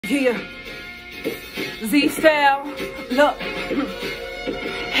Yeah. Z-style. Look.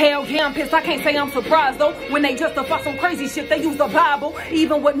 Hell yeah, I'm pissed. I can't say I'm surprised though. When they justify some crazy shit, they use the Bible,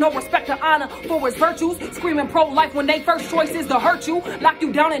 even with no respect or honor for its virtues. Screaming pro-life when they first choice is to hurt you, lock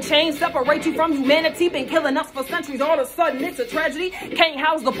you down in chains, separate you from humanity. Been killing us for centuries. All of a sudden, it's a tragedy. Can't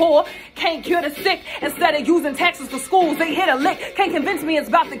house the poor, can't cure the sick. Instead of using taxes for schools, they hit a lick. Can't convince me it's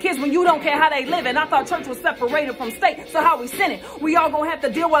about the kids when you don't care how they live. And I thought church was separated from state, so how we sinning? We all gonna have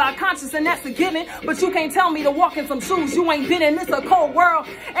to deal with our conscience, and that's a given. But you can't tell me to walk in some shoes you ain't been in. It's a cold world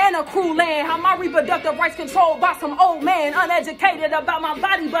and a cruel land. How my reproductive rights controlled by some old man, uneducated about my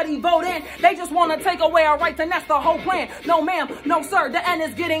body, but he vote in. They just want to take away our rights, and that's the whole plan. No ma'am, no sir, the end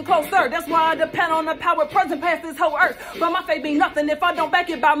is getting closer. That's why I depend on the power present past this whole earth. But my faith be nothing if I don't back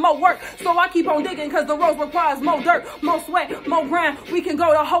it by more work. So I keep on digging cause the road requires more dirt, more sweat, more grind. We can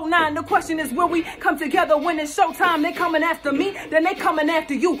go the whole nine. The question is, will we come together when it's showtime? They coming after me, then they coming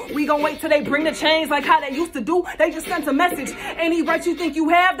after you. We gonna wait till they bring the change like how they used to do. They just sent a message. Any right you think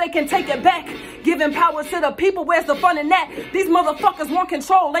you have, they can take it back. Giving power to the people, where's the fun in that? These motherfuckers want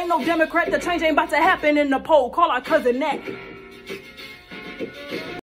control. Ain't no Democrat, the change ain't about to happen in the poll. Call our cousin Nat.